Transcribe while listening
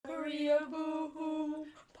Maria Boo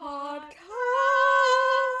podcast.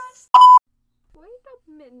 Wait a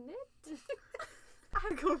minute.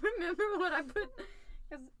 I can't remember what I put.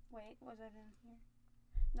 Wait, was that in here?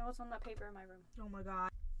 No, it's on that paper in my room. Oh my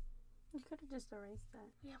god. You could have just erased that.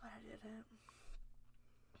 Yeah, but I didn't.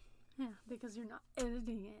 Yeah, because you're not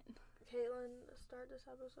editing it. Caitlin, start this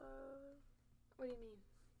episode. What do you mean?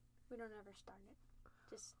 We don't ever start it.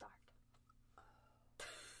 Just start.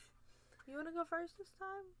 You want to go first this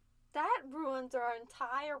time? That ruins our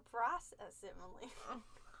entire process, Emily. Oh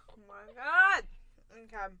my god.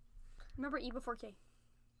 Okay. Remember E before K.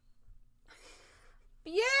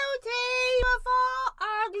 Beauty before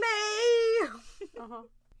ugly.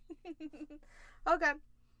 Okay.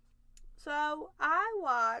 So I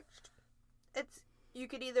watched. You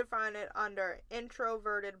could either find it under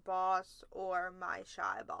Introverted Boss or My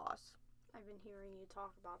Shy Boss. I've been hearing you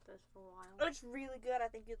talk about this for a while. It's really good. I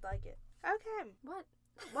think you'd like it. Okay. What?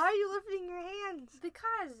 Why are you lifting your hands?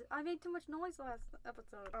 Because I made too much noise last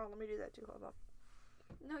episode. Oh, let me do that too. Hold on.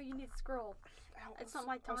 No, you need to scroll. It's not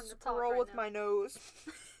my I'll time to talk scroll right with now. my nose.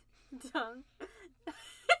 Tongue.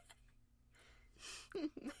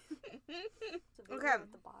 Okay.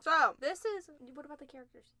 So This is. What about the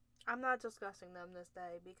characters? I'm not discussing them this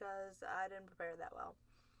day because I didn't prepare that well.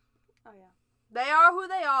 Oh, yeah. They are who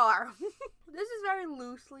they are. This is very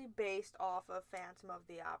loosely based off of Phantom of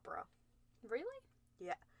the Opera. Really?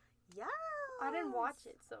 Yeah. I didn't watch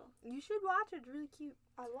it, so. You should watch it. It's really cute.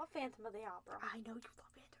 I love Phantom of the Opera. I know you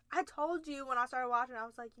love it. I told you when I started watching, I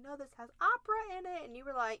was like, this has opera in it, and you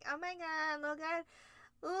were like, oh my god, look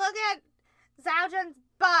at Zhaojan's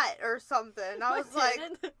butt or something. I was like,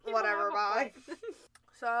 whatever, bye.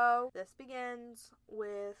 So this begins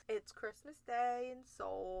with it's Christmas Day in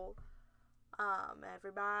Seoul.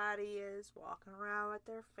 Everybody is walking around with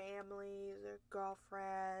their families, their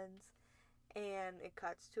girlfriends, and it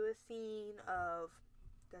cuts to a scene of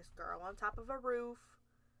this girl on top of a roof.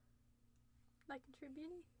 Like a true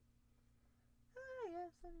beauty?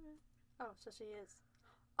 Yes. Oh, so she is.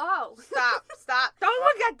 Oh! Stop. Don't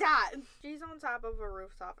look at that! She's on top of a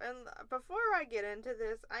rooftop. And before I get into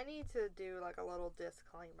this, I need to do like a little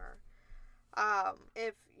disclaimer.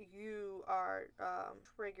 If you are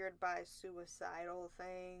triggered by suicidal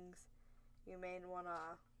things, you may want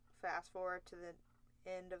to fast forward to the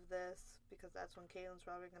end of this because that's when Caitlin's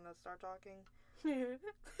probably going to start talking.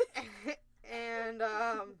 And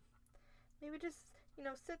maybe just,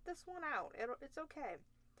 sit this one out. It's okay.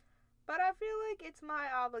 But I feel like it's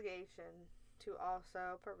my obligation to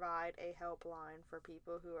also provide a helpline for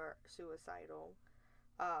people who are suicidal.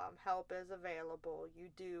 Help is available. You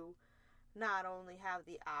do not only have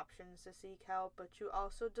the options to seek help, but you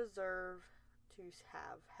also deserve to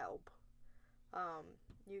have help.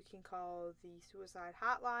 You can call the suicide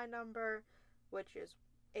hotline number, which is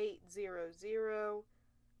 800-273-8255.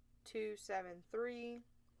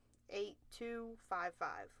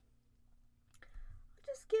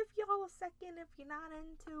 Just give y'all a second if you're not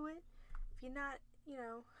into it. If you're not,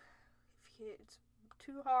 if it's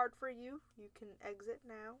too hard for you, you can exit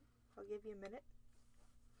now. I'll give you a minute.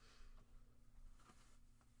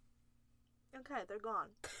 Okay, they're gone.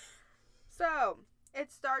 So,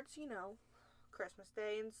 it starts, Christmas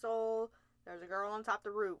Day in Seoul. There's a girl on top of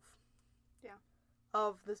the roof. Yeah.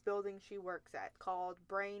 Of this building she works at called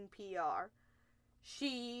Brain PR.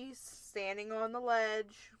 She's standing on the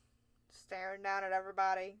ledge, staring down at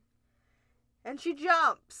everybody. And she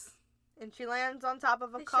jumps. And she lands on top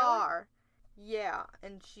of a car. Yeah.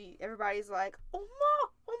 And everybody's like, oh ma.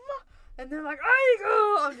 And they're like,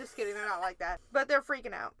 Aigo! I'm just kidding, they're not like that. But they're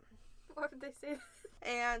freaking out. Why would they say that?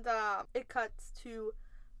 And it cuts to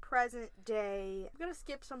present day. I'm gonna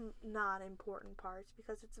skip some non-important parts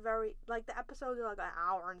because it's very, the episodes are like an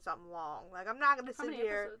hour and something long. I'm not gonna sit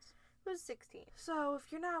here. Episodes? It was 16. So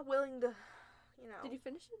if you're not willing to, Did you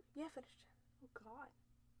finish it? Yeah, I finished it. Oh, God.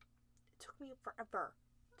 It took me forever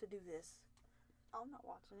to do this. I'm not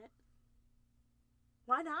watching it.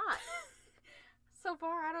 Why not? So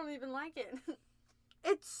far, I don't even like it.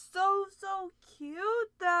 It's so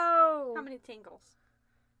cute, though. How many tingles?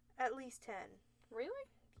 At least 10. Really?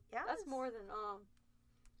 Yeah. That's more than,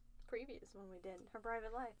 previous one we did. Her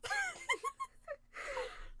Private Life.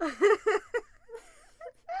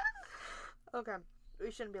 Okay.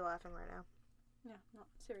 We shouldn't be laughing right now. Yeah, no,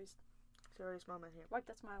 serious. Serious moment here. Wipe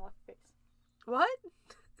that smile off your face. What?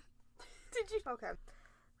 Did you? Okay.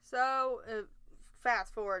 So,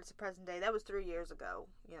 fast forward to present day. That was 3 years ago.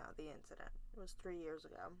 The incident. It was 3 years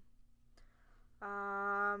ago.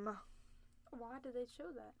 Why did they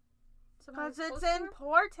show that? Because it's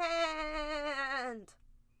important.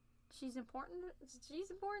 She's important? She's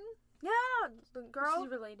important? Yeah, the girl.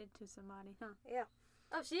 She's related to somebody, huh? Yeah.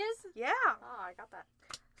 Oh, she is? Yeah. Oh, I got that.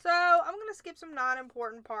 So, I'm going to skip some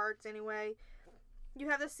non-important parts anyway. You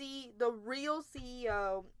have the real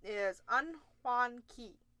CEO is Hwan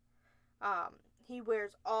Ki. He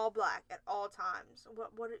wears all black at all times.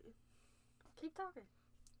 Keep talking.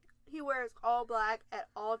 He wears all black at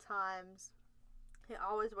all times. He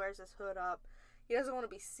always wears his hood up. He doesn't want to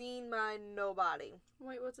be seen by nobody.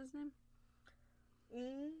 Wait, what's his name?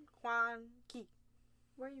 Hwan Ki.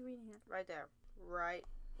 Where are you reading it? Right there. Right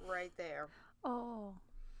there. Oh.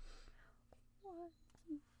 What?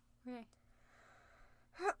 Okay.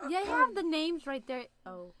 They have the names right there.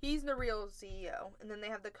 Oh. He's the real CEO. And then they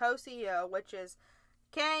have the co-CEO, which is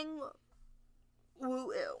Kang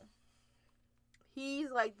Woo-il.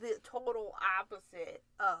 He's like the total opposite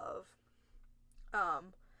of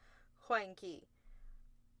Hwan Ki.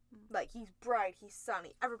 Like, he's bright, he's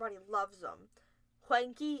sunny, everybody loves him.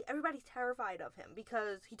 Hwan Ki, everybody's terrified of him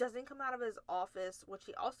because he doesn't come out of his office, which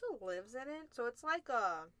he also lives in it. So it's like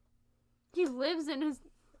he lives in his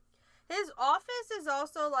office is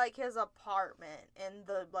also like his apartment in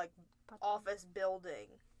the like office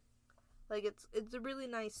building. Like it's a really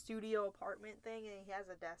nice studio apartment thing, and he has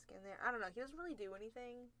a desk in there. I don't know, he doesn't really do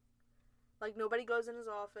anything. Like, nobody goes in his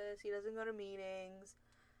office, he doesn't go to meetings.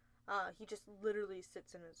 He just literally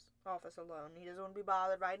sits in his office alone. He doesn't want to be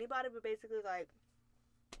bothered by anybody, but basically like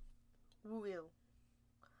Woo-il.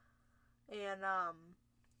 And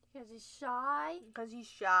because he's shy. Because he's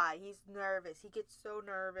shy. He's nervous. He gets so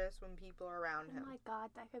nervous when people are around him. Oh my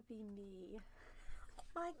god, that could be me. Oh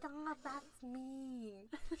my god, that's me.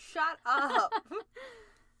 Shut up.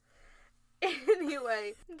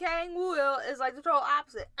 Anyway, Kang Woo-il is like the total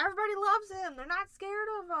opposite. Everybody loves him. They're not scared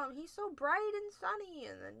of him. He's so bright and sunny.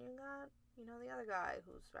 And then you got, the other guy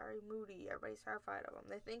who's very moody. Everybody's terrified of him.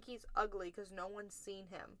 They think he's ugly because no one's seen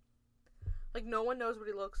him. Like, no one knows what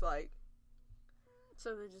he looks like.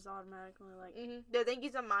 So they just automatically like... They think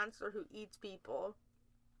he's a monster who eats people.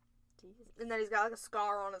 Jesus. And then he's got like a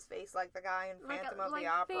scar on his face like the guy in Phantom of the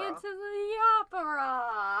Opera. Phantom of the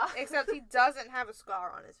Opera! Except he doesn't have a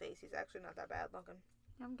scar on his face. He's actually not that bad looking.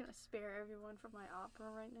 I'm gonna spare everyone from my opera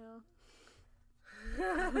right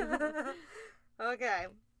now. Okay.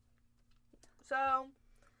 So,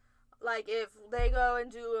 like, if they go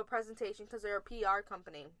and do a presentation because they're a PR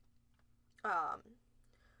company,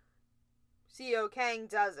 CEO Kang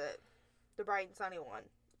does it. The bright and sunny one.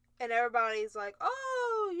 And everybody's like,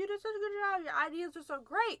 oh, you did such a good job. Your ideas are so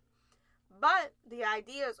great. But the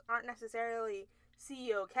ideas aren't necessarily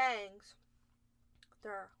CEO Kang's.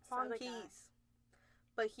 They're Hwan Ki's.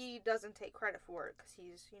 But he doesn't take credit for it because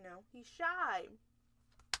he's, he's shy.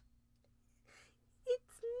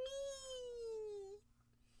 It's me.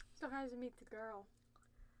 So how does he meet the girl?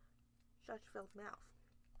 Shut your filthy mouth.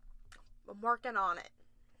 I'm working on it.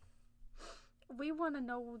 We want to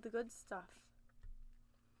know the good stuff.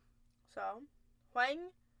 So,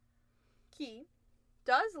 Hwan Ki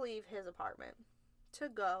does leave his apartment to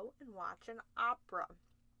go and watch an opera.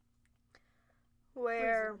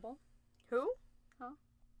 Where... Reasonable. Who? Huh?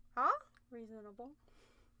 Huh? Reasonable.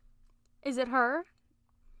 Is it her?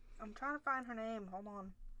 I'm trying to find her name. Hold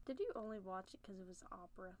on. Did you only watch it because it was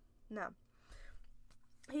opera? No.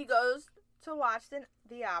 He goes to watch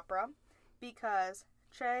the opera because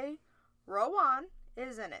Chae Ro-won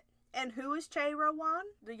is in it. And who is Chae Ro-won?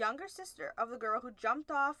 The younger sister of the girl who jumped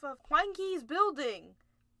off of Hwan Ki's building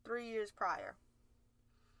 3 years prior.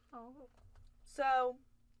 Oh. So,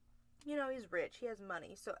 he's rich. He has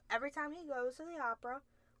money. So every time he goes to the opera,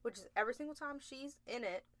 which is every single time she's in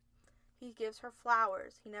it, he gives her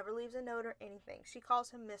flowers. He never leaves a note or anything. She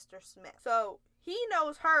calls him Mr. Smith. So he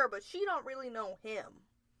knows her, but she don't really know him.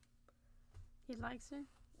 He likes her?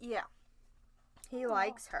 Yeah. He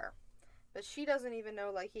likes her. But she doesn't even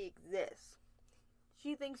know, he exists.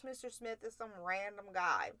 She thinks Mr. Smith is some random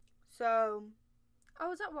guy. So...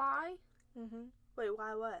 Oh, is that why? Wait,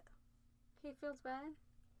 why what? He feels bad?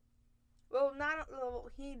 Well,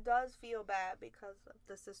 he does feel bad because of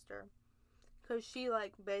the sister. Because she,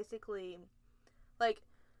 basically...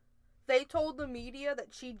 they told the media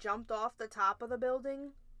that she jumped off the top of the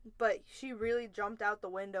building, but she really jumped out the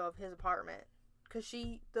window of his apartment. Because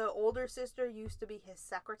the older sister used to be his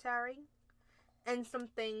secretary. And some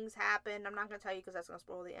things happened. I'm not going to tell you because that's going to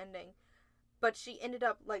spoil the ending. But she ended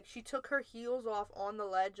up, she took her heels off on the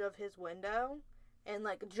ledge of his window and,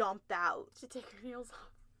 jumped out. She took her heels off.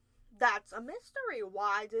 That's a mystery.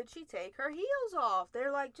 Why did she take her heels off?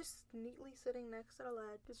 They're, just neatly sitting next to the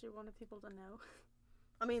ledge. Because she wanted people to know.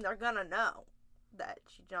 I mean, they're going to know that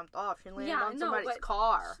she jumped off. She landed on somebody's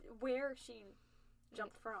car. Where she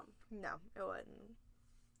jumped from. No, it wasn't.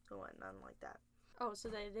 It wasn't nothing like that. Oh, so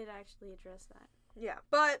they did actually address that. Yeah,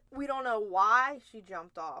 but we don't know why she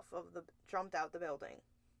jumped out the building.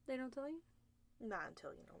 They don't tell you? Not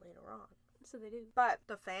until, later on. So they do. But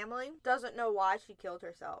the family doesn't know why she killed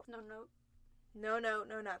herself. No note? No note,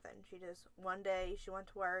 no nothing. She just, one day, she went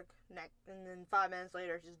to work, and then 5 minutes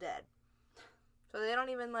later, she's dead. So they don't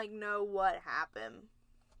even, know what happened.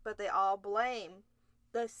 But they all blame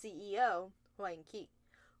the CEO, Hwanki,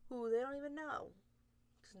 who they don't even know.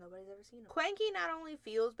 Because nobody's ever seen him. Hwanki not only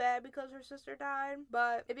feels bad because her sister died,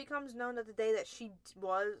 but it becomes known that the day that she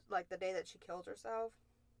killed herself,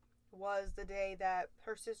 was the day that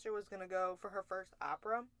her sister was going to go for her first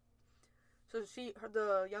opera. So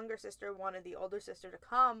the younger sister wanted the older sister to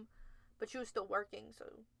come, but she was still working, so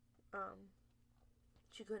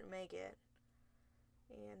she couldn't make it.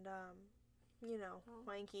 And,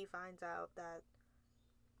 Hwanki finds out that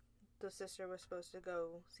the sister was supposed to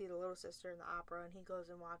go see the little sister in the opera, and he goes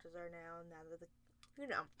and watches her now, and now that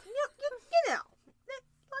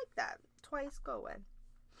like that. Twice going.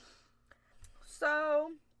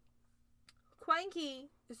 So Hwanki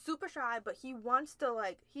is super shy, but he wants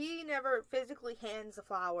to, he never physically hands the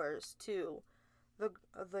flowers to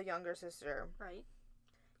the younger sister. Right.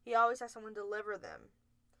 He always has someone deliver them.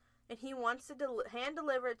 And he wants to hand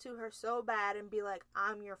deliver it to her so bad and be like,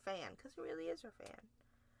 I'm your fan. Because he really is her fan.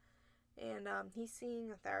 And he's seeing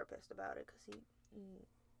a therapist about it. Because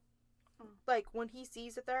when he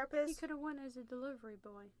sees a therapist... He could have went as a delivery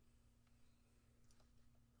boy.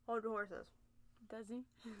 Hold horses. Does he?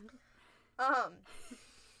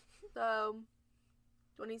 So,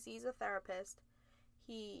 when he sees a therapist,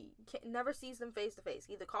 he never sees them face to face.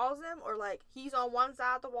 He either calls them or, he's on one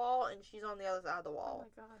side of the wall and she's on the other side of the wall.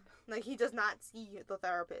 Oh, my God. He does not see the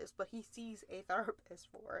therapist, but he sees a therapist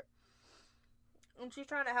for it. And she's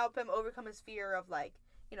trying to help him overcome his fear of,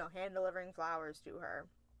 hand delivering flowers to her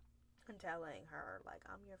and telling her,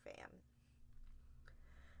 I'm your fan.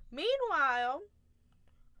 Meanwhile,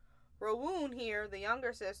 Rowoon here, the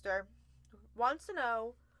younger sister, wants to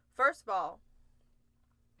know, first of all,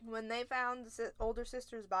 when they found the older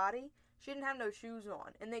sister's body, she didn't have no shoes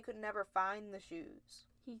on, and they could never find the shoes.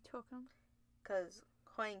 He took them? Because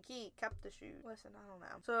Hwanki kept the shoes. Listen, I don't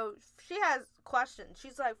know. So, she has questions.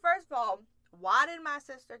 She's like, first of all, why did my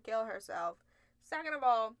sister kill herself? Second of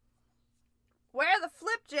all, where the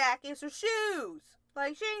flipjack is her shoes?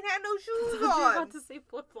 She ain't had no shoes on. You're about to say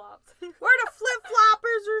flip-flops. Where the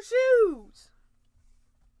flip-floppers are shoes?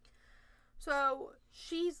 So,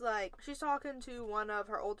 she's talking to one of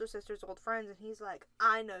her older sister's old friends, and he's like,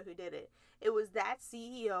 I know who did it. It was that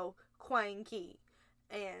CEO, Hwanki.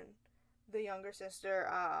 And the younger sister,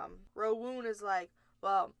 Rowoon, is like,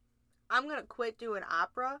 well, I'm going to quit doing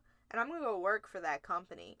opera, and I'm going to go work for that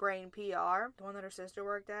company, Brain PR, the one that her sister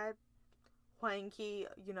worked at. Hwanki,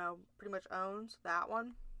 pretty much owns that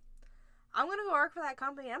one. I'm going to go work for that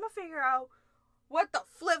company, and I'm going to figure out what the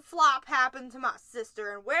flip-flop happened to my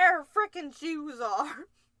sister and where her frickin' shoes are.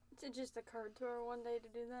 It just occurred to her one day to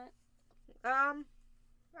do that?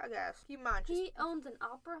 I guess. Keep in mind. He owns an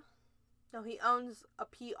opera? No, he owns a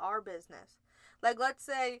PR business. Let's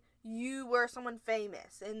say you were someone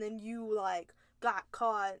famous and then you, got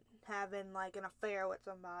caught having, an affair with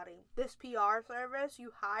somebody. This PR service,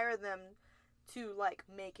 you hire them to,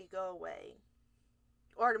 make it go away.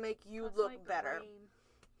 Or to make you look better. Lame.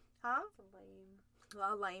 Huh? It's lame.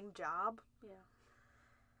 A lame job. Yeah.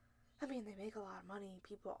 I mean, they make a lot of money.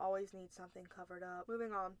 People always need something covered up.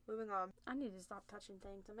 Moving on. I need to stop touching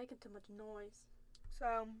things. I'm making too much noise.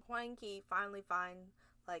 So, Hwanki finally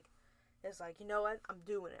is like, you know what? I'm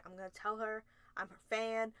doing it. I'm going to tell her I'm her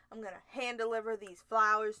fan. I'm going to hand deliver these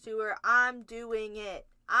flowers to her. I'm doing it.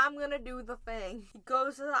 I'm going to do the thing. He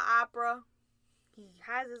goes to the opera. He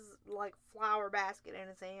has his, flower basket in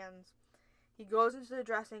his hands. He goes into the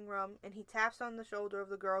dressing room, and he taps on the shoulder of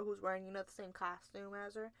the girl who's wearing, the same costume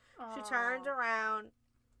as her. Aww. She turns around,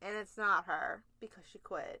 and it's not her, because she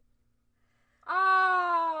quit.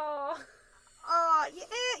 Oh!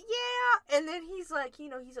 Yeah. And then he's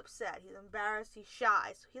he's upset. He's embarrassed. He's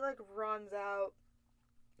shy. So he, runs out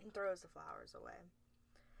and throws the flowers away.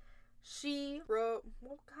 I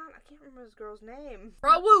can't remember this girl's name.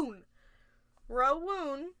 Rowoon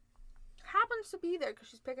happens to be there because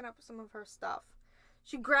she's picking up some of her stuff.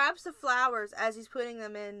 She grabs the flowers as he's putting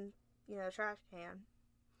them in, the trash can.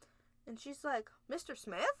 And she's like, Mr.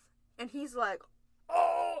 Smith? And he's like,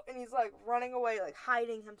 oh! And he's, running away,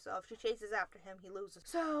 hiding himself. She chases after him. He loses.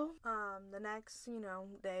 So, the next,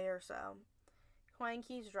 day or so,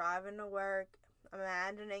 Hwanki's driving to work,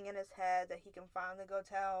 imagining in his head that he can finally go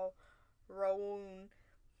tell Rowoon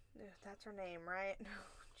that's her name, right?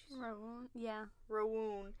 Rowan. Yeah.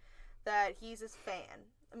 Rowoon, that he's his fan.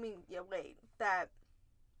 I mean, yeah, wait. That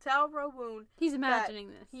tell Rowoon He's imagining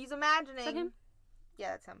this. He's imagining. Is that him?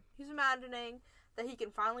 Yeah, that's him. He's imagining that he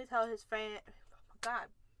can finally tell his fan. Oh my god.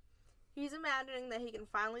 He's imagining that he can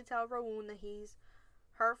finally tell Rowoon that he's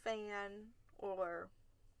her fan, or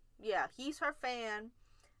yeah, he's her fan,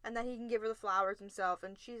 and that he can give her the flowers himself.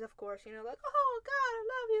 And she's, of course, like, oh god, I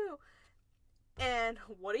love you. And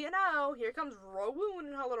what do you know? Here comes Rowoon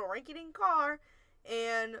in her little rinky-dink car,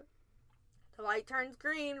 and the light turns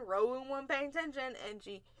green. Rowoon wasn't paying attention, and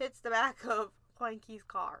she hits the back of Hwanki's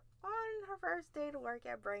car on her first day to work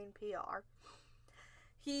at Brain PR.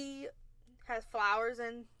 He has flowers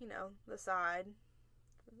in, the side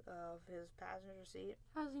of his passenger seat.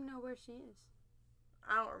 How does he know where she is?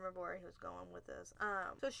 I don't remember where he was going with this.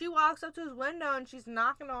 So she walks up to his window, and she's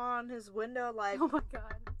knocking on his window like, oh my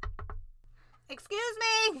god. Excuse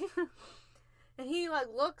me! And he,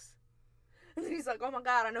 looks, and he's like, oh my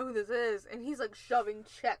god, I know who this is. And he's, shoving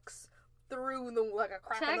checks through a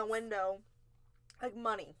crack in the window. Like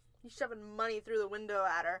money. He's shoving money through the window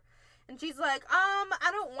at her. And she's like,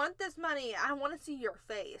 I don't want this money. I want to see your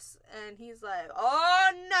face. And he's like,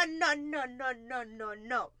 oh,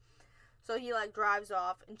 no. So he, drives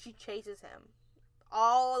off, and she chases him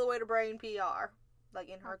all the way to Brain PR,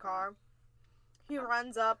 in her car. He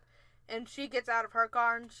runs up, and she gets out of her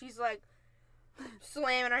car, and she's,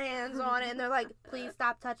 slamming her hands on it, and they're like, please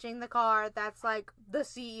stop touching the car. That's, the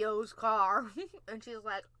CEO's car. And she's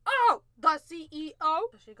like, oh, the CEO?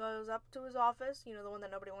 She goes up to his office, the one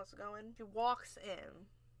that nobody wants to go in. She walks in.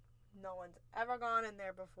 No one's ever gone in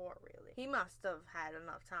there before, really. He must have had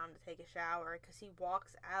enough time to take a shower, because he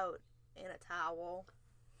walks out in a towel.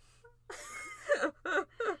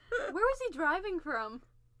 Where was he driving from?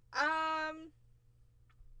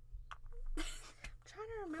 Trying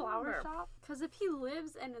to remember. Flower shop? Because if he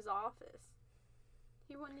lives in his office,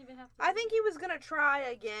 he wouldn't even have to. I think he was gonna try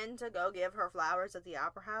again to go give her flowers at the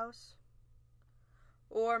opera house.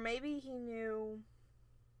 Or maybe he knew.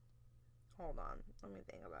 Hold on, let me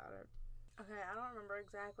think about it. Okay, I don't remember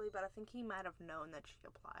exactly, but I think he might have known that she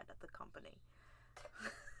applied at the company.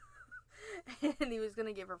 And he was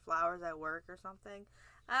gonna give her flowers at work or something.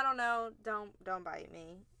 I don't know. Don't bite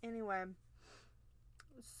me. Anyway.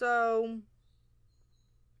 So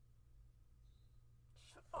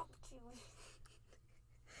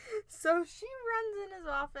So she runs in his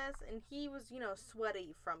office, and he was,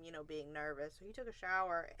 sweaty from, being nervous. So he took a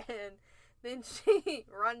shower, and then she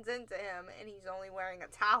runs into him, and he's only wearing a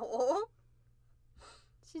towel.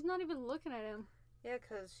 She's not even looking at him. Yeah,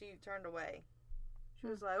 because she turned away. She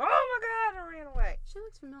was like, oh my god, I ran away. She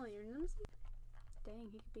looks familiar. Dang,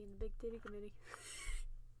 he could be in the Big Titty Committee.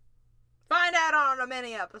 Find out on a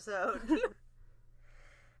mini episode.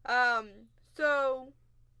 So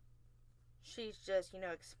she's just,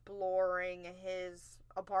 exploring his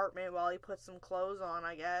apartment while he puts some clothes on,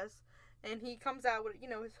 I guess. And he comes out with,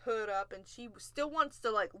 his hood up, and she still wants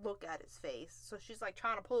to, look at his face. So she's,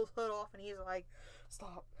 trying to pull his hood off, and he's like,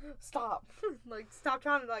 stop. Stop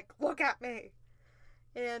trying to, look at me.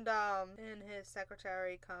 And his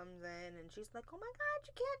secretary comes in, and she's like, oh my god,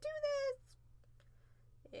 you can't do this.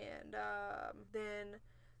 And, then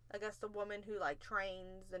I guess the woman who,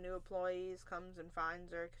 trains the new employees comes and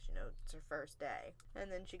finds her because, it's her first day.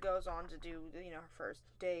 And then she goes on to do, her first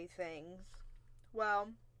day things. Well,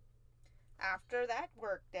 after that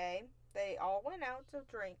work day, they all went out to have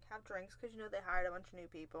drinks because, they hired a bunch of new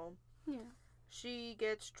people. Yeah. She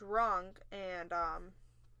gets drunk and,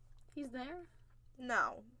 He's there?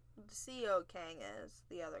 No. The CEO Kang is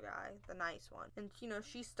the other guy, the nice one. And,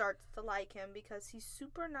 she starts to like him because he's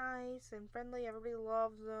super nice and friendly. Everybody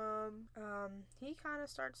loves him. He kind of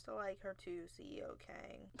starts to like her too, CEO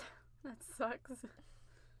Kang. That sucks.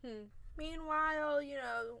 Meanwhile,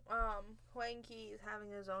 Hwanki is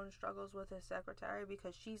having his own struggles with his secretary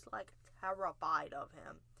because she's, terrified of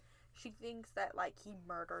him. She thinks that, he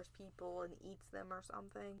murders people and eats them or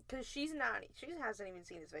something. Because she hasn't even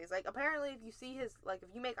seen his face. Apparently, if you see his,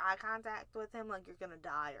 if you make eye contact with him, you're gonna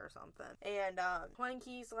die or something. And,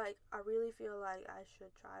 Hwanki's I really feel like I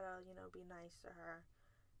should try to, be nice to her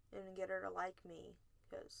and get her to like me.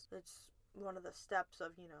 Because it's one of the steps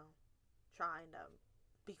of, trying to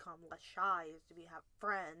become less shy is to have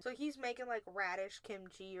friends. So he's making, radish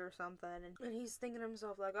kimchi or something. And he's thinking to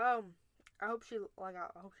himself, oh, I hope she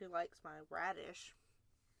likes my radish.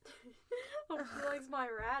 Hope she likes my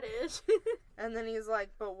radish. And then he's like,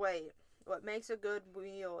 but wait, what makes a good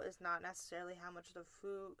meal is not necessarily how much the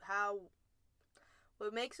food,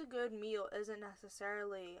 what makes a good meal isn't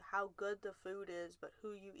necessarily how good the food is, but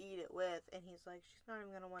who you eat it with. And he's like, she's not even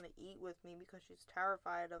going to want to eat with me because she's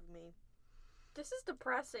terrified of me. This is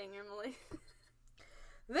depressing, Emily.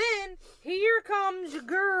 Then, here comes your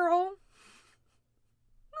girl.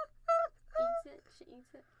 Eats it? She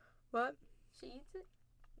eats it? What? She eats it?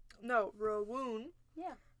 No, Rowoon.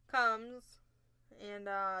 Yeah. Comes, and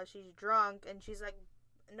she's drunk, and she's like,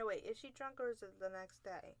 no, wait, is she drunk or is it the next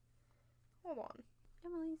day? Hold on.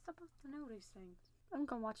 Emily, you're supposed to know these things. I'm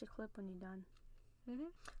gonna watch a clip when you're done.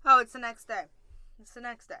 Oh, it's the next day. It's the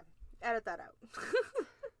next day. Edit that out.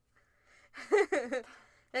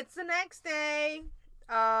 It's the next day.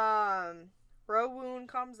 Rowoon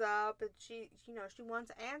comes up, and she wants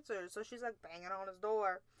answers, so she's like banging on his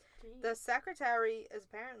door. Jeez. The secretary is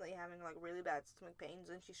apparently having like really bad stomach pains,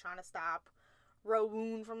 and she's trying to stop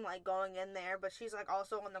Rowoon from like going in there, but she's like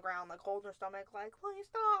also on the ground, like holding her stomach, like, please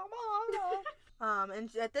stop, Mom. And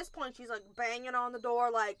at this point, she's like banging on the door,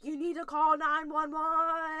 like, you need to call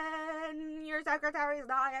 911. Your secretary's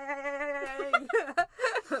dying.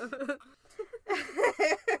 What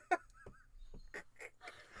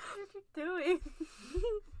are you doing?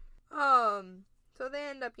 So they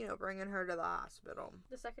end up, bringing her to the hospital.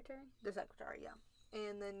 The secretary? The secretary, yeah.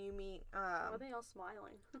 And then you meet, Why are they all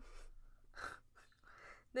smiling?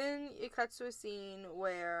 Then it cuts to a scene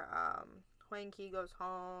where, Hwang Ki goes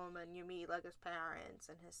home, and you meet, like, his parents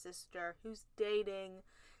and his sister, who's dating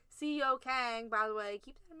CEO Kang. By the way,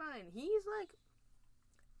 keep that in mind. He's, like,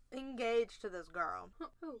 engaged to this girl.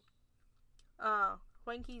 Who?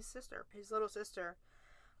 Hwang Ki's sister. His little sister.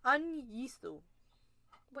 Eun Yisu.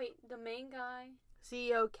 Wait, the main guy?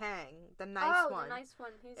 CEO Kang, the nice one. Oh, the nice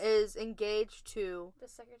one. He's is engaged to... the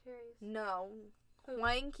secretary's... No. Who?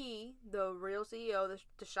 Hwang Ki, the real CEO,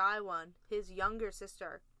 the shy one, his younger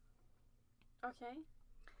sister. Okay.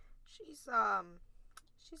 She's a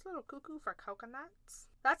little cuckoo for coconuts.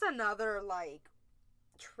 That's another, like,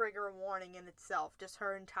 trigger warning in itself. Just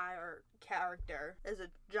her entire character is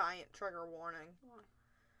a giant trigger warning. Why?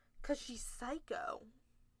 'Cause she's psycho.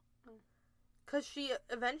 Oh. 'Cause she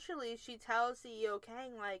tells CEO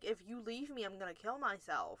Kang, like, if you leave me, I'm gonna kill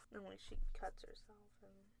myself. And, like, she cuts herself.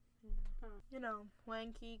 And,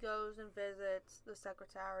 Hwang Ki goes and visits the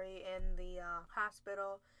secretary in the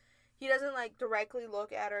hospital. He doesn't, like, directly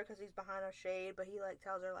look at her because he's behind a shade, but he, like,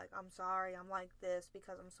 tells her, like, I'm sorry, I'm like this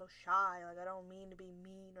because I'm so shy. Like, I don't mean to be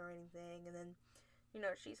mean or anything. And then,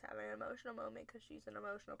 she's having an emotional moment because she's an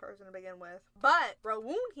emotional person to begin with. But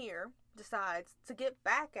Rowoon here decides to get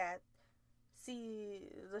back at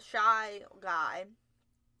the shy guy.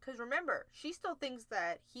 Because remember, she still thinks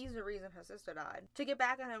that he's the reason her sister died. To get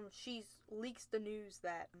back at him, she leaks the news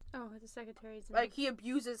that... Oh, the secretary's... like, he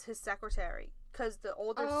abuses his secretary. Because the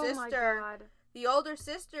older sister... Oh, my God. The older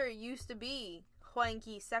sister used to be Hwang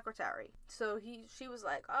Ki's secretary. So she was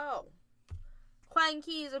like, oh, Hwang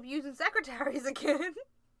Ki is abusing secretaries again.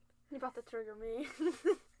 You're about to trigger me.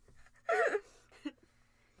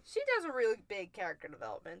 She does a really big character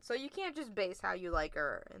development, so you can't just base how you like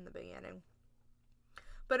her in the beginning.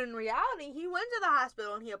 But in reality, he went to the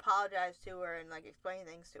hospital and he apologized to her and, like, explained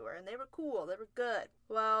things to her. And they were cool. They were good.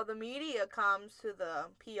 Well, the media comes to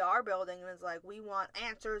the PR building and is like, we want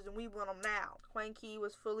answers and we want them now. Hwang Ki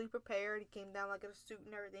was fully prepared. He came down, like, in a suit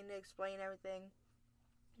and everything to explain everything.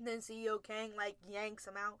 And then CEO Kang, like, yanks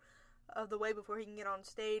him out of the way before he can get on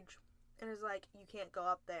stage. And is like, you can't go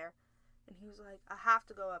up there. And he was like, I have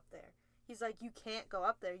to go up there. He's like, you can't go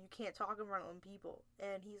up there. You can't talk in front of people.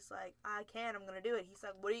 And he's like, I can. I'm going to do it. He's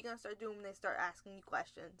like, what are you going to start doing when they start asking you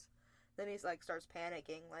questions? Then he's like, starts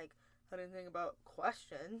panicking. Like, I didn't think about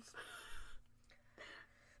questions.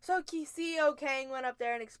 So CEO Kang went up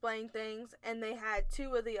there and explained things. And they had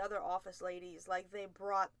two of the other office ladies. Like, they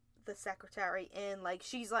brought the secretary in. Like,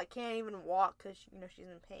 she's like, can't even walk because, she's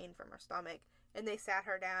in pain from her stomach. And they sat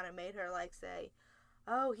her down and made her, like, say,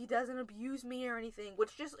 oh, he doesn't abuse me or anything,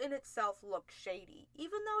 which just in itself looked shady.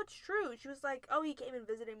 Even though it's true. She was like, oh, he came and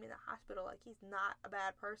visited me in the hospital. Like, he's not a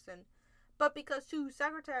bad person. But because two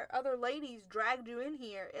other ladies dragged you in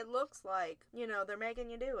here, it looks like, they're making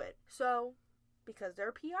you do it. So, because they're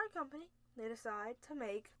a PR company, they decide to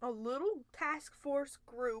make a little task force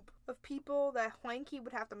group of people that Hwang Ki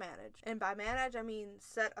would have to manage. And by manage, I mean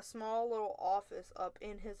set a small little office up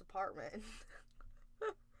in his apartment.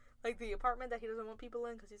 Like, the apartment that he doesn't want people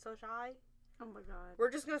in because he's so shy. Oh, my God.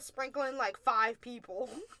 We're just going to sprinkle in, like, 5 people.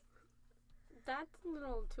 That's a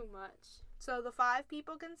little too much. So, the 5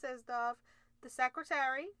 people consist of the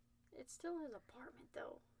secretary. It's still his apartment,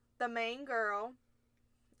 though. The main girl.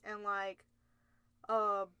 And, like,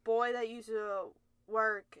 a boy that used to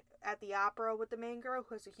work at the opera with the main girl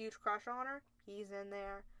who has a huge crush on her. He's in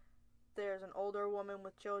there. There's an older woman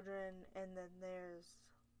with children, and then there's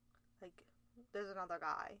another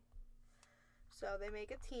guy. So they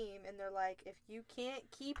make a team, and they're like, if you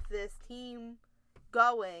can't keep this team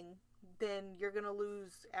going, then you're gonna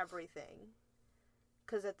lose everything.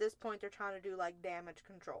 Because at this point, they're trying to do, like, damage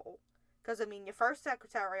control. Because, I mean, your first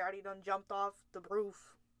secretary already done jumped off the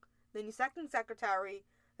roof. Then your second secretary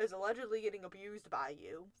is allegedly getting abused by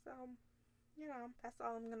you. So, you know, that's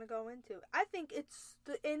all I'm gonna go into. I think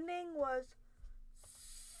the ending was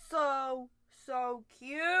so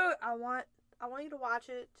cute. I want you to watch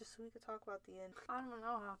it just so we can talk about the end. I don't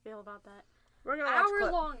know how I feel about that. We're gonna watch a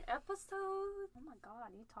clip. Hour-long episode? Oh my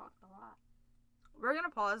god, you talked a lot. We're gonna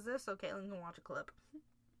pause this so Caitlin can watch a clip.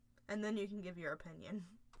 And then you can give your opinion.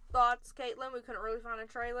 Thoughts, Caitlin? We couldn't really find a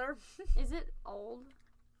trailer. Is it old?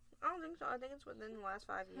 I don't think so. I think it's within the last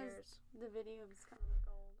 5 years. The video is kind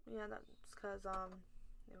of old. Yeah, that's because,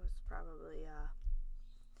 it was probably,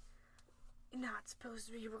 not supposed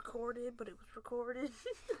to be recorded, but it was recorded.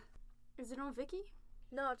 Is it on Viki?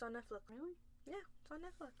 No, it's on Netflix. Really? Yeah, it's on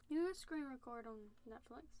Netflix. You can screen record on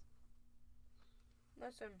Netflix.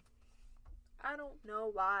 Listen, I don't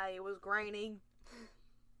know why it was graining.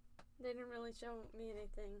 They didn't really show me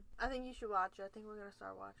anything. I think you should watch it. I think we're gonna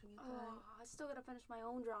start watching it tonight. Oh, I still gotta finish my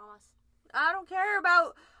own dramas. I don't care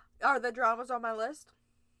about... Are the dramas on my list?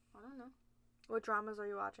 I don't know. What dramas are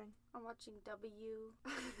you watching? I'm watching W.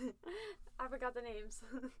 I forgot the names.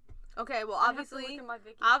 Okay, well, I have to look obviously... in my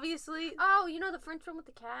Viki. Obviously... Oh, you know the French one with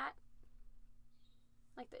the cat?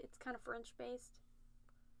 Like, it's kind of French-based.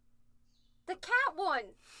 The cat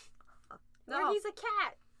one! No. Where he's a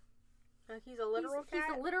cat. He's a literal cat?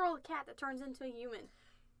 He's a literal cat that turns into a human.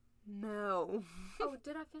 No. Oh,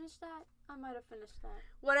 did I finish that? I might have finished that.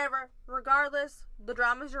 Whatever. Regardless, the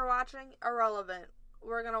dramas you're watching, irrelevant.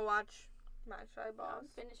 We're gonna watch My Shy Boss. I'm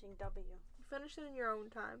finishing W. Finish it in your own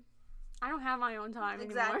time. I don't have my own time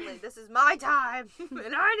Exactly. anymore. This is my time,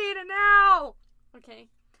 and I need it now. Okay.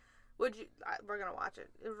 Would you? We're gonna watch it,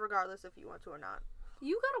 regardless if you want to or not.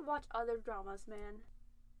 You gotta watch other dramas, man.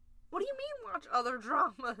 What do you mean, watch other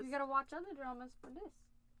dramas? You gotta watch other dramas for this.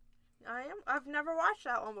 I've never watched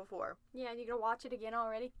that one before. Yeah, and you gotta watch it again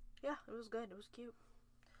already. Yeah, it was good. It was cute.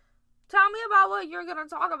 Tell me about what you're gonna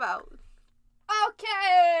talk about.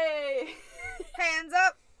 Okay. Hands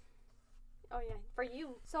up. Oh yeah, for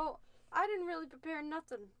you. So I didn't really prepare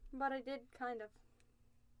nothing, but I did kind of.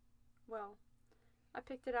 Well, I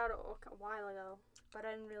picked it out a while ago, but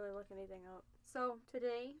I didn't really look anything up. So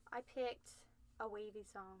today I picked a wavy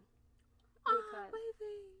song. Because,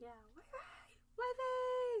 wavy. Yeah,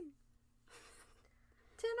 Wavy.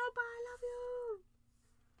 Tinopa, I love you.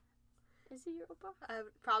 Is he your oppa?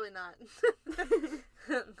 Probably not.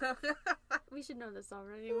 We should know this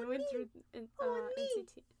already. We went through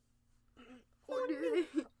NCT.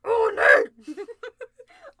 Oh no!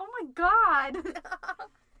 Oh my god!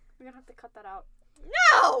 We're gonna have to cut that out.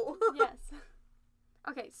 No! Yes.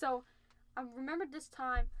 Okay, so I remembered this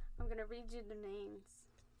time. I'm gonna read you the names.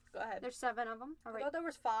 Go ahead. There's 7 of them. All I right. thought there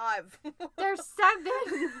was 5. There's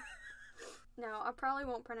 7. No, I probably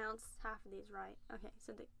won't pronounce half of these right. Okay,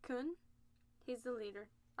 so the Kun, he's the leader.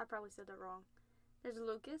 I probably said that wrong. There's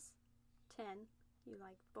Lucas, 10. You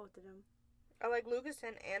like both of them. I like Lucas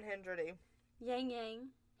 10 and Hendry. Yang,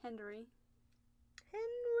 Henry.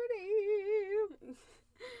 Henry.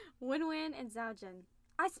 Win and Zhaojun.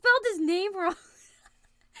 I spelled his name wrong.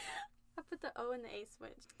 I put the O in the A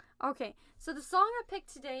switch. Okay, so the song I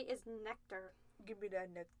picked today is Nectar. Give me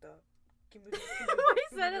that nectar. Give me that.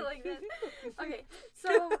 I said it like that. Okay,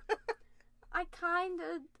 so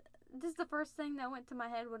this is the first thing that went to my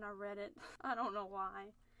head when I read it. I don't know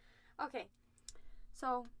why. Okay,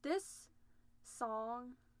 so this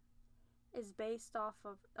song is based off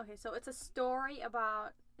of, so it's a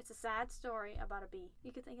sad story about a bee.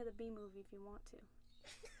 You could think of the Bee Movie if you want to.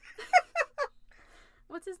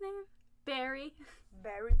 What's his name? Barry.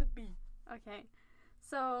 Barry the bee. Okay,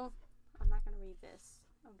 so I'm not going to read this.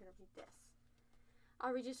 I'm going to read this.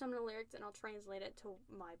 I'll read you some of the lyrics and I'll translate it to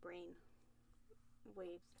my brain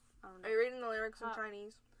waves. I don't know. Are you reading the lyrics in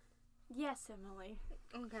Chinese? Yes, Emily.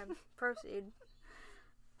 Okay, proceed.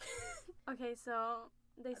 Okay, so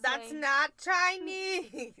they say... That's not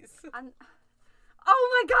Chinese! Oh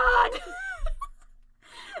my god!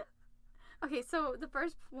 Okay, so the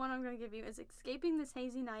first one I'm going to give you is escaping this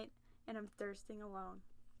hazy night and I'm thirsting alone.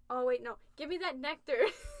 Oh, wait, no. Give me that nectar.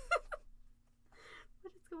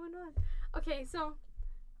 What is going on? Okay, so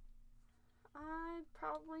I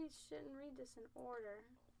probably shouldn't read this in order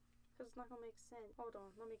because it's not gonna make sense. Hold on,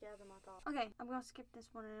 let me gather my thoughts. Okay, I'm gonna skip this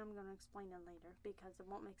one and I'm gonna explain it later because it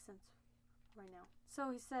won't make sense right now. So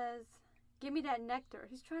he says, "Give me that nectar."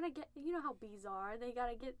 He's trying to get, you know how bees are. They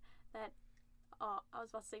gotta get that. I was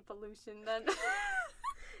about to say pollution. Then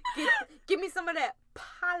Give me some of that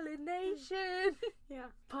pollination. yeah,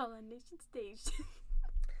 pollination stage.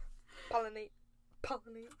 Pollinate,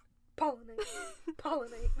 pollinate, pollinate,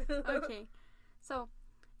 pollinate. Okay, so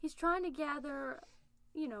he's trying to gather.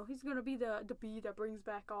 You know, he's gonna be the bee that brings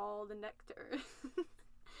back all the nectar.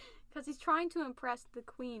 Because he's trying to impress the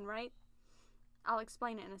queen, right? I'll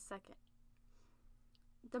explain it in a second.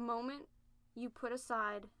 The moment you put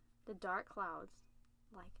aside the dark clouds,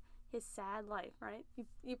 like his sad life, right?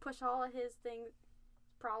 You push all of his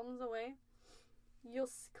problems away, you'll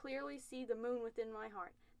clearly see the moon within my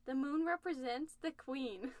heart. The moon represents the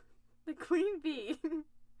queen, the queen bee.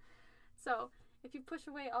 So, if you push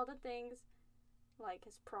away all the things, like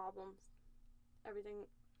his problems, everything,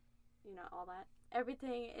 you know, all that,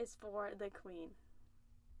 everything is for the queen.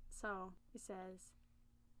 So, he says,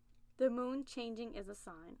 the moon changing is a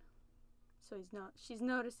sign. So she's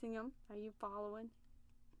noticing him. Are you following?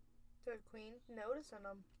 The queen noticing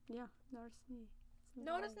him. Yeah, notice me.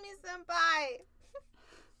 Notice me, senpai.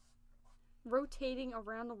 Rotating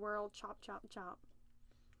around the world, chop, chop, chop.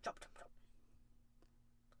 Chop, chop, chop.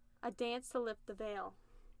 A dance to lift the veil.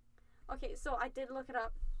 Okay, so I did look it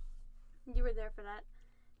up. You were there for that.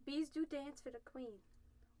 Bees do dance for the queen.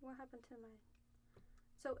 What happened to my...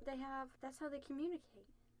 So that's how they communicate.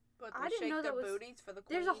 But I didn't know their that was... booties for the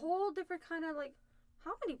queen. There's a whole different kind of like...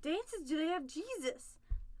 How many dances do they have? Jesus.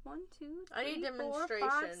 1, 2, I need 3, 4, 5,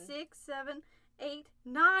 demonstration. 6, 7, 8,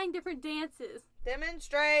 9 different dances.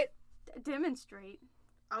 Demonstrate. Demonstrate.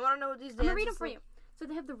 I want to know what these dances I'm going to read them for you. So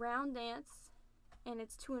they have the round dance, and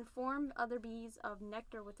it's to inform other bees of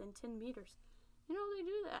nectar within 10 meters. You know, they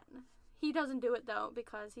do that. He doesn't do it, though,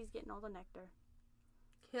 because he's getting all the nectar.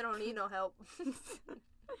 He don't need no help.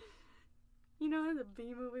 You know in the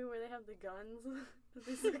bee movie where they have the guns?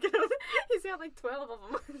 He's got like 12 of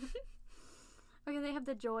them. Okay, they have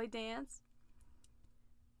the joy dance.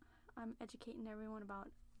 I'm educating everyone about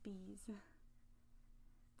bees.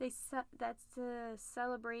 That's to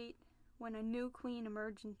celebrate when a new queen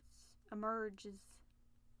emerges.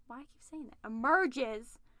 Why I keep saying that?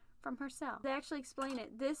 Emerges from herself. They actually explain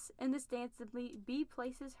it. In this dance, the bee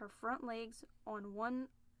places her front legs on one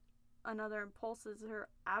another and pulses her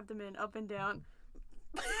abdomen up and down.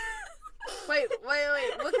 Wait.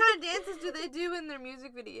 What kind of dances do they do in their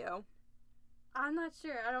music video? I'm not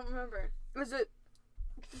sure. I don't remember. Is it?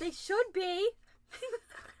 They should be.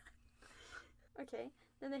 Okay.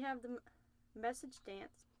 Then they have the message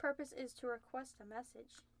dance. Purpose is to request a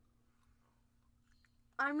message.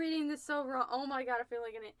 I'm reading this so wrong. Oh my god, I feel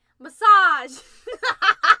like an massage.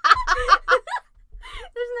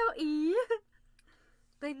 There's no E.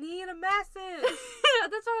 They need a message. Yeah,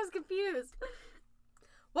 that's why I was confused.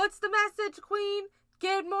 What's the message, queen?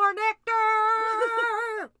 Get more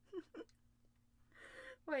nectar.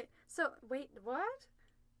 Wait, what?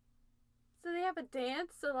 So they have a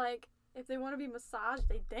dance, so like, if they want to be massaged,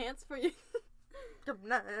 they dance for you. How do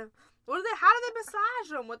they massage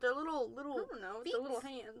them with their little I don't know, with feet? the little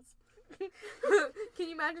hands. Can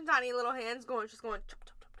you imagine tiny little hands just going chop,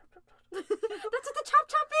 chop, chop, chop, chop, chop. That's what the chop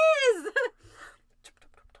chop is! Chop,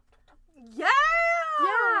 chop, chop, chop, chop, chop. Yeah!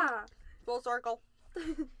 Yeah! Full circle.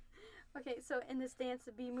 Okay, so in this dance,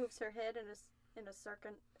 the bee moves her head in a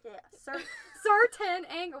certain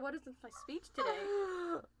angle. What is my speech today?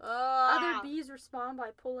 Other bees respond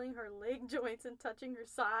by pulling her leg joints and touching her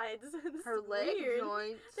sides. Her leg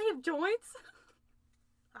joints. They have joints?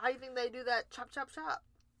 How do you think they do that? Chop, chop, chop.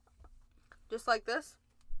 Just like this?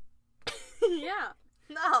 Yeah.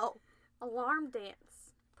 No. Alarm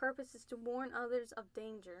dance. Purpose is to warn others of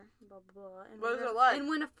danger. Blah, blah, blah. And what is it like? And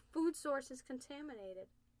when a food source is contaminated.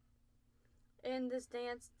 In this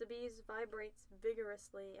dance, the bees vibrates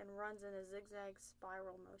vigorously and runs in a zigzag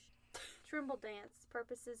spiral motion. Trimble dance.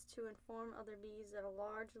 Purpose is to inform other bees that a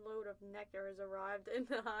large load of nectar has arrived in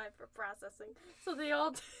the hive for processing. So they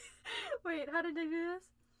all... Wait, how did they do this?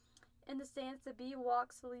 In this dance, the bee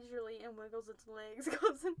walks leisurely and wiggles its legs,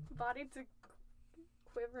 causing the body to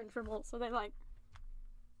quiver and tremble. So they like...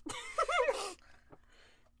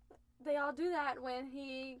 They all do that when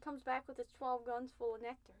he comes back with his 12 guns full of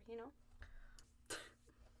nectar, you know?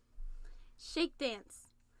 Shake dance.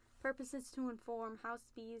 Purpose is to inform house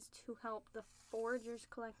bees to help the foragers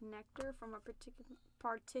collect nectar from a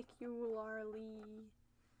particularly,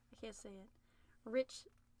 I can't say it, rich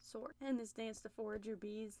sort. In this dance, the forager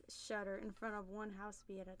bees shudder in front of one house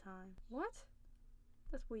bee at a time. What?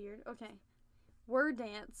 That's weird. Okay. Word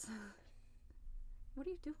dance. What are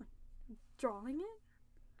you doing? Drawing it?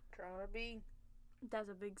 Trying to be. That's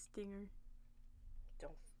a big stinger.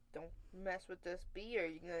 Don't mess with this bee or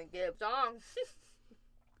you're gonna get stung.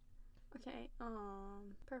 Okay,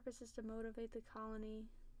 purpose is to motivate the colony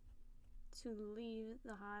to leave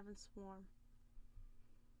the hive and swarm.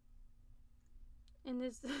 In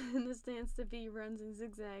this dance, the bee runs in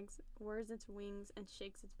zigzags, whirs its wings, and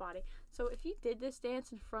shakes its body. So if you did this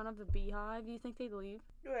dance in front of a beehive, do you think they'd leave?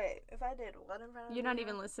 Wait, if I did what in front of You're not beehive?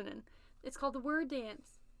 even listening. It's called the word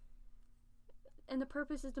dance. And the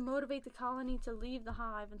purpose is to motivate the colony to leave the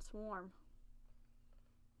hive and swarm.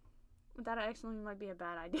 That actually might be a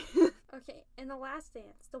bad idea. Okay, and the last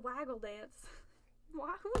dance, the waggle dance.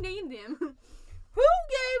 Who named him? Who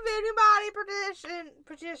gave anybody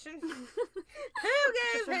petition? Who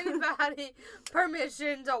gave anybody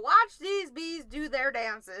permission to watch these bees do their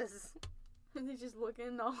dances? And he's just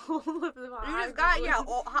looking the whole of the hive. You just got your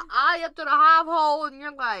eye up to the hive hole, and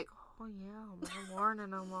you're like, oh yeah, I'm warning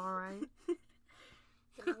them, all right.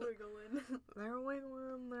 They're wiggling. They're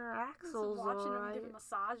wiggling their Just axles, all watching them right. give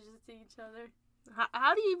massages to each other.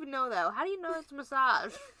 How do you even know that? How do you know it's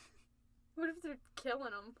massage? What if they're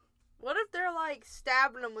killing them? What if they're like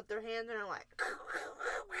stabbing them with their hands and they're like,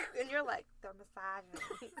 and you're like, they're massaging.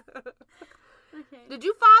 Okay. Did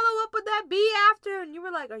you follow up with that bee after? And you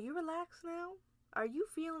were like, are you relaxed now? Are you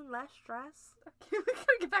feeling less stress? Okay, we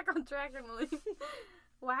gotta get back on track, Emily.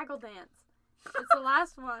 Waggle dance. It's the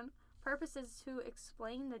last one. Purpose is to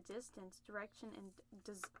explain the distance, direction, and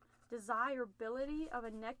desirability of a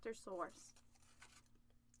nectar source.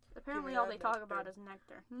 Apparently, all they talk about is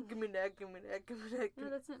nectar. Give me that, give me that, give me that. No,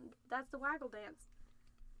 that's it. That's the waggle dance.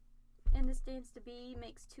 In this dance, the bee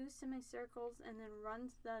makes 2 semicircles and then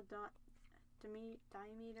runs the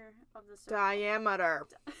diameter of the circle. Diameter.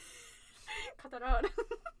 Cut that out.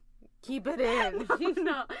 Keep it in.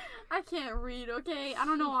 No, I can't read, okay? I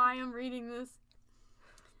don't know why I'm reading this.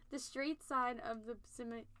 The straight side of the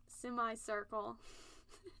semicircle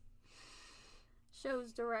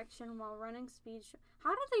shows direction while running speed.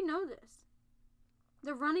 How do they know this?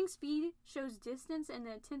 The running speed shows distance and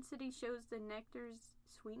the intensity shows the nectar's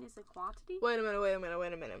sweetness and quantity? Wait a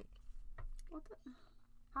minute. What the?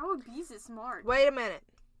 How are bees this smart? Wait a minute.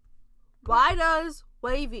 Why does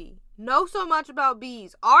Wavy know so much about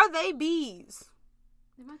bees? Are they bees?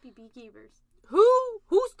 They might be beekeepers.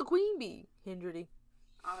 Who's the queen bee? Hendrity.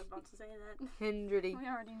 I was about to say that. Hendrity. We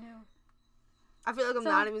already knew. I feel like I'm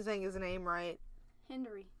not even saying his name right.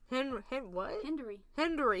 Henry. What? Hendry.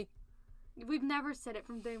 Hendry. We've never said it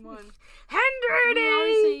from day one. Hendry! We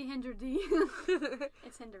always say Hendry.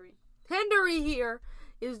 It's Hendry. Hendry here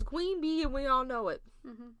is the queen bee and we all know it.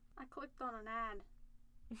 Mm-hmm. I clicked on an ad.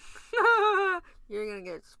 You're gonna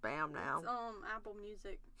get spam now. It's, Apple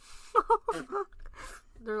Music.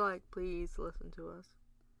 They're like, please listen to us.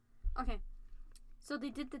 Okay. So they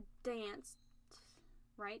did the dance,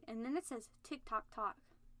 right? And then it says TikTok talk.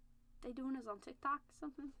 They doing this on TikTok or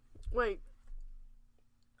something? Wait.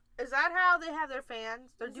 Is that how they have their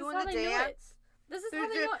fans? They're This is doing how the they know it. dance? This is how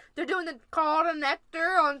they know it. They're doing the call to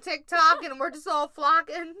nectar on TikTok and we're just all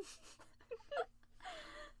flocking.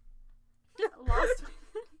 Lost.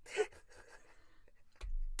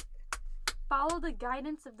 Follow the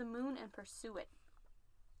guidance of the moon and pursue it.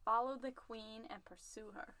 Follow the queen and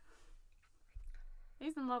pursue her.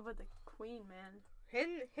 He's in love with the queen, man.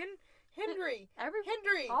 Hendry.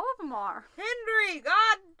 Hendry. All of them are. Hendry.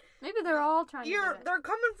 God. Maybe they're all trying to do it. They're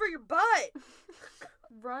coming for your butt.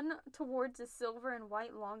 Run towards the silver and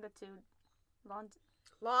white longitude.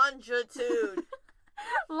 Longitude.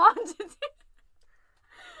 Longitude.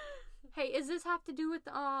 Hey, does this have to do with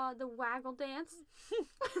the waggle dance?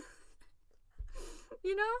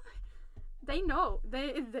 You know? They know.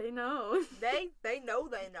 They know. They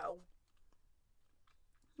know.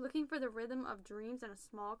 Looking for the rhythm of dreams on a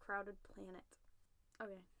small, crowded planet.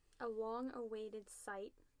 Okay. A long-awaited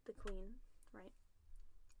sight, the queen, right?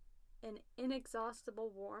 An inexhaustible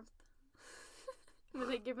warmth. Were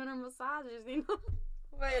they giving her massages, you know?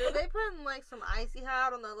 Wait, are they putting like some icy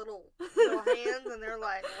hot on their little hands and they're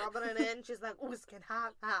like rubbing it in? She's like, oh, it's getting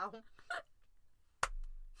hot now.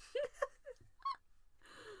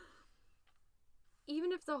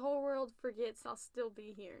 Even if the whole world forgets, I'll still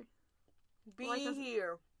be here. Be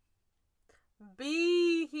here.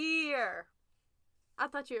 Be here. I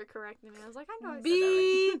thought you were correcting me. I was like, I know I said Be,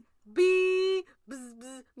 that right. be, bzz,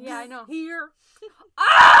 bzz, Yeah, I know. Here.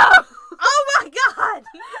 Oh! Oh my god!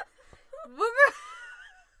 What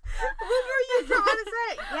were you trying to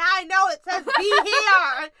say? Yeah, I know, it says be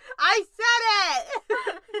here! I said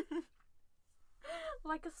it!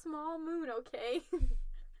 Like a small moon, okay?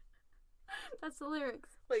 That's the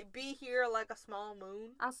lyrics. Wait, be here like a small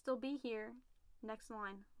moon? I'll still be here. Next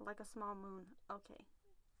line, like a small moon. Okay.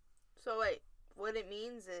 So wait, what it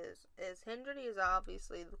means is Hindredy is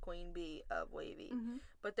obviously the queen bee of Wavy. Mm-hmm.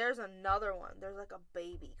 But there's another one. There's like a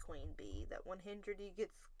baby queen bee that when Hindredy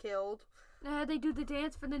gets killed... They do the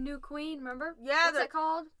dance for the new queen, remember? Yeah. What's it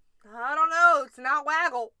called? I don't know. It's not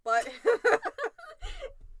Waggle, but...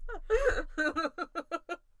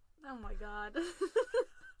 Oh my god.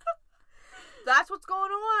 That's what's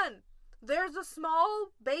going on. There's a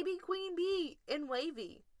small baby queen bee in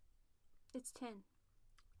Wavy. It's 10.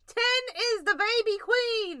 10 is the baby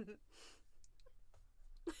queen!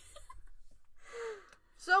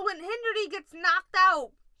 So when Hindredy gets knocked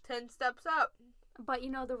out, 10 steps up. But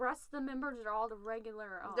you know, the rest of the members are all the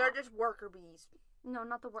regular... They're just worker bees. No,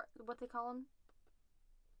 not the what they call them?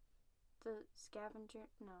 The scavenger?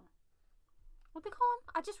 No. What they call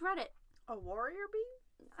them? I just read it. A warrior bee?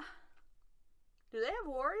 Do they have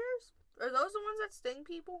warriors? Are those the ones that sting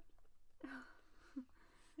people?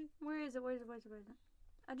 Where is it? Where is it?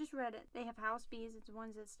 I just read it. They have house bees. It's the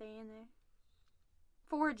ones that stay in there.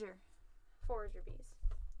 Forager bees.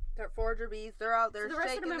 They're forager bees. They're out there So the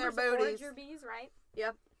rest shaking of the their members are booties. forager bees, right?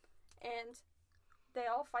 Yep. And they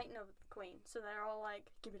all fighting over the queen. So they're all like,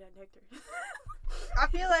 give me that nectar. I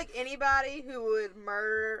feel like anybody who would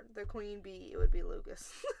murder the queen bee, it would be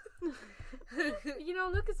Lucas. You know,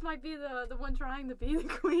 Lucas might be the one trying to be the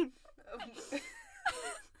queen.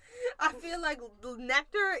 I feel like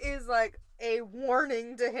nectar is like a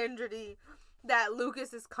warning to Hindredy that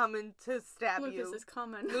Lucas is coming to stab you. Lucas is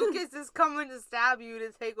coming. Lucas is coming to stab you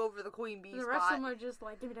to take over the queen bee The spot. rest of them are just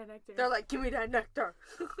like, give me that nectar. They're like, give me that nectar.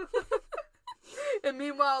 And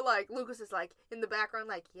meanwhile, like, Lucas is like, in the background,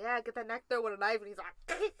 like, yeah, get that nectar with a knife. And he's like,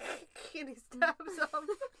 and he stabs him.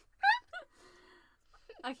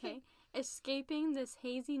 Okay. Escaping this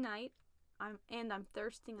hazy night, I'm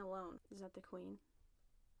thirsting alone. Is that the queen?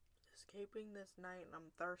 Escaping this night and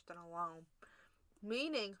I'm thirsting alone.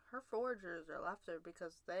 Meaning her foragers are left there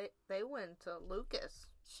because they went to Lucas.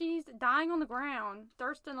 She's dying on the ground,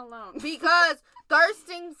 thirsting alone. Because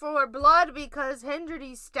thirsting for blood because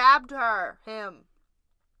Hindredy stabbed him.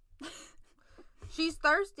 She's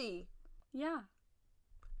thirsty. Yeah.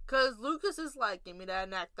 Because Lucas is like, give me that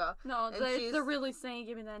nectar. No, And they're really saying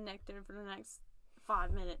give me that nectar for the next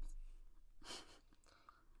 5 minutes.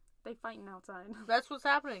 They fighting outside. That's what's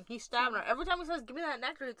happening. He's stabbing her. Every time he says, give me that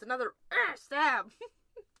nectar, it's another stab.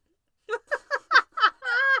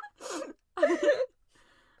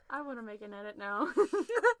 I want to make an edit now.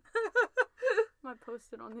 Might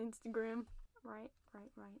post it on Instagram. Right.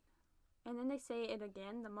 And then they say it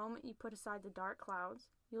again. The moment you put aside the dark clouds,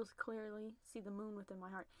 you'll clearly see the moon within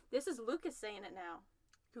my heart. This is Lucas saying it now.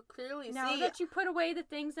 You clearly Now see that you put away the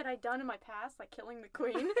things that I've done in my past, like killing the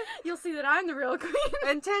queen, you'll see that I'm the real queen.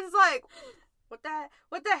 And Ten's like, what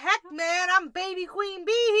the heck, man? I'm baby queen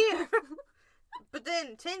bee here. But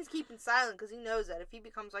then Ten's keeping silent because he knows that if he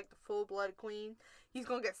becomes like the full-blood queen, he's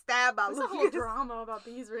gonna get stabbed by There's Lucas. a whole drama about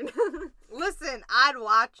bees right now. Listen, I'd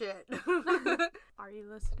watch it. Are you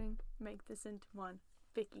listening? Make this into one.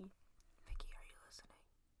 Vicky, are you listening?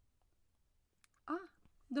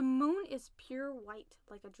 The moon is pure white,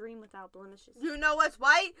 like a dream without blemishes. You know what's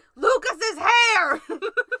white? Lucas's hair!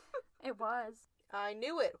 It was. I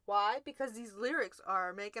knew it. Why? Because these lyrics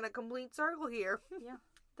are making a complete circle here. Yeah.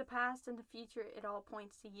 The past and the future, it all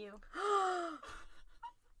points to you.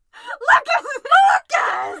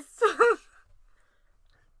 Lucas!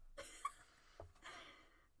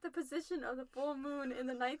 The position of the full moon in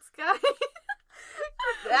the night sky.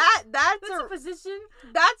 That's a position.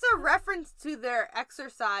 That's a reference to their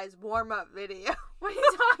exercise warm-up video. What are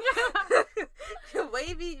you talking about?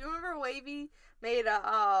 Wavy, you remember Wavy made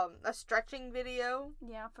a stretching video?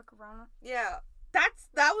 Yeah, for Corona. Yeah. That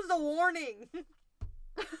was the warning.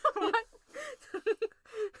 What?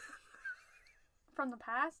 From the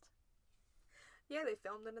past? Yeah, they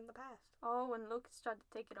filmed it in the past. Oh, when Lucas tried to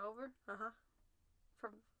take it over? Uh-huh.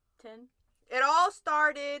 From 10? It all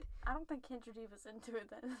started... I don't think Hindredy was into it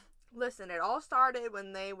then. Listen, it all started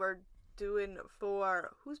when they were doing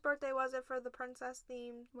for... Whose birthday was it for the princess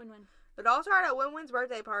theme? Win-win. It all started at Win-Win's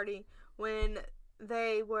birthday party when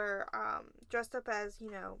they were dressed up as,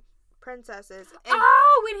 princesses. And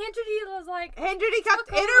when Hindredy was like... Hindredy kept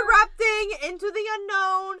interrupting into the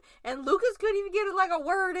unknown, and Lucas couldn't even get like a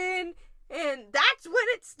word in, and that's when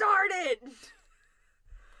it started.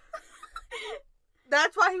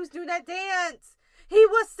 That's why he was doing that dance. He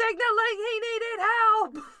was signaling he needed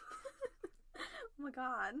help. Oh my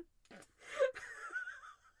god.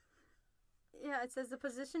 Yeah, it says the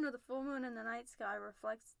position of the full moon in the night sky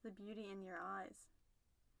reflects the beauty in your eyes.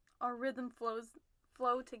 our rhythm flow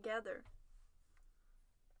together.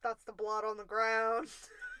 That's the blood on the ground.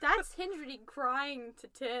 That's Hindredy crying to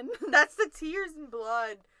Tin. That's the tears and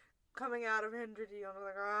blood coming out of Hindredy on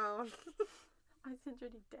the ground. Why is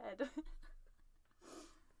Hindredy dead?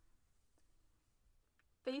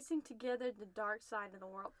 Facing together the dark side of the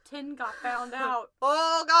world. Tin got found out.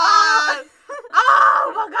 Oh, God!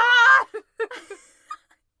 Oh, my God!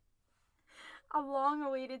 A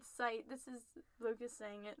long-awaited sight. This is Lucas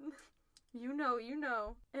saying it. You know.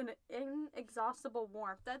 An inexhaustible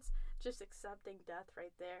warmth. That's just accepting death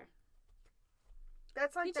right there.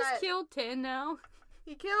 That's like He that. just killed Tin now.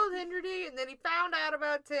 He killed Hindredy, and then he found out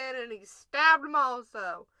about Tin, and he stabbed him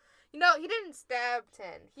also. You know, he didn't stab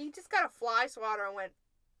Tin. He just got a fly swatter and went...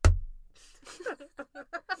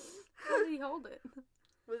 How did he hold it?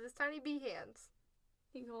 with his tiny bee hands.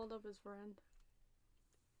 He called up his friend.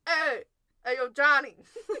 Hey! Hey, yo, Johnny!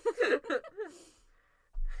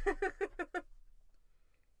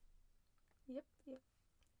 Yep.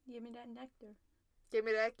 Give me that nectar. Give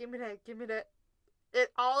me that.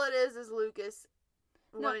 All it is Lucas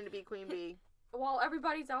wanting to be Queen Bee. While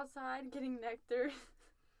everybody's outside getting nectar,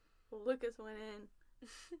 Lucas went in.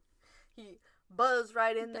 He buzzed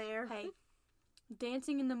right in there. Hey,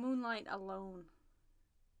 dancing in the moonlight alone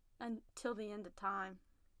until the end of time.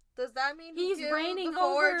 Does that mean He's killed reigning the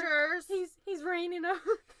over- foragers? He's reigning over.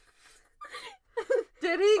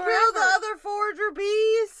 Did he kill the Forever. other forager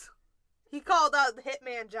bees? He called out the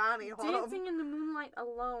hitman Johnny on him. Dancing in the moonlight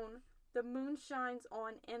alone. The moon shines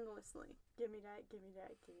on endlessly. Give me that.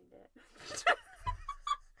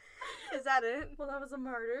 Is that it? Well, that was a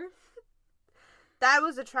murder. That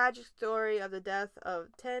was a tragic story of the death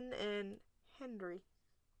of Tin and Henry.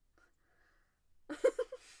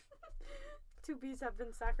 2 bees have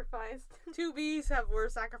been sacrificed. 2 bees were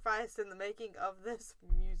sacrificed in the making of this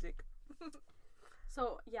music.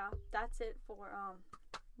 So, yeah, that's it for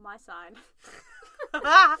my side.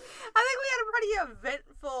 I think we had a pretty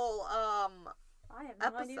eventful I have no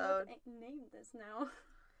idea episode. what to name this now.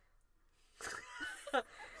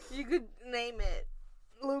 You could name it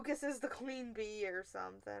Lucas is the Queen Bee or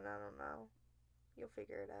something. I don't know. You'll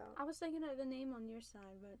figure it out. I was thinking of the name on your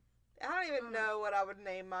side, but I don't even know what I would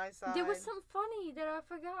name my side. there was something funny that I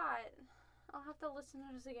forgot. I'll have to listen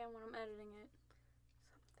to this again when I'm editing it.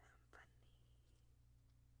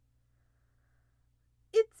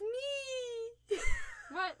 It's me!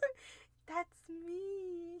 What? That's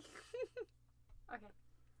me. Okay.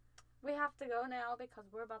 We have to go now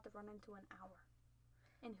because we're about to run into an hour.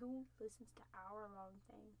 And who listens to hour-long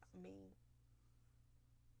things? Me.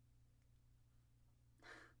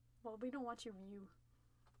 Well, we don't want your view.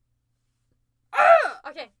 Ah!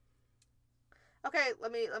 Okay. Okay,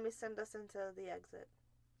 let me send us into the exit.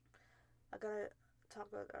 I gotta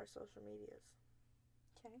talk about our social medias.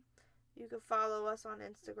 Okay. You can follow us on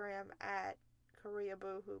Instagram at Korea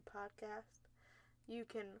Boohoo Podcast. You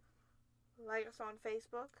can like us on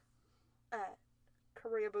Facebook at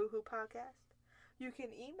Korea Boohoo Podcast. You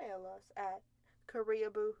can email us at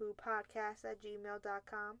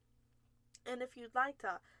koreaboohoopodcast@gmail.com. And if you'd like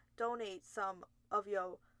to donate some of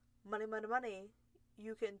your money,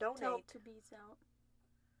 you can donate To help 2 bees out.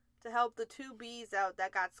 to help the 2 bees out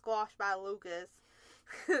that got squashed by Lucas.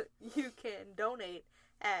 You can donate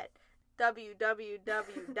at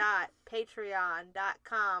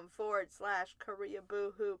www.patreon.com/Korea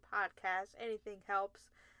Boohoo Podcast. Anything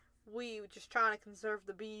helps. We just trying to conserve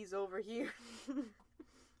the bees over here.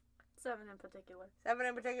 7 in particular. 7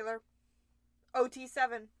 in particular.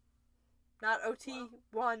 OT7. Not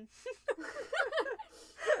OT1.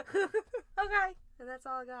 Okay. And that's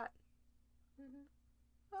all I got. Mm-hmm.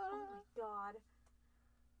 Oh my god.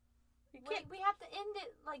 You Wait, can't. we have to end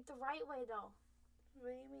it like the right way though. What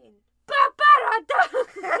do you mean? It's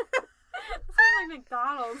like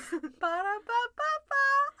McDonald's. Ba-da-ba-ba-ba.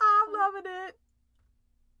 I'm loving it.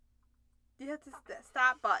 You have to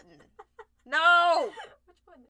stop button. No!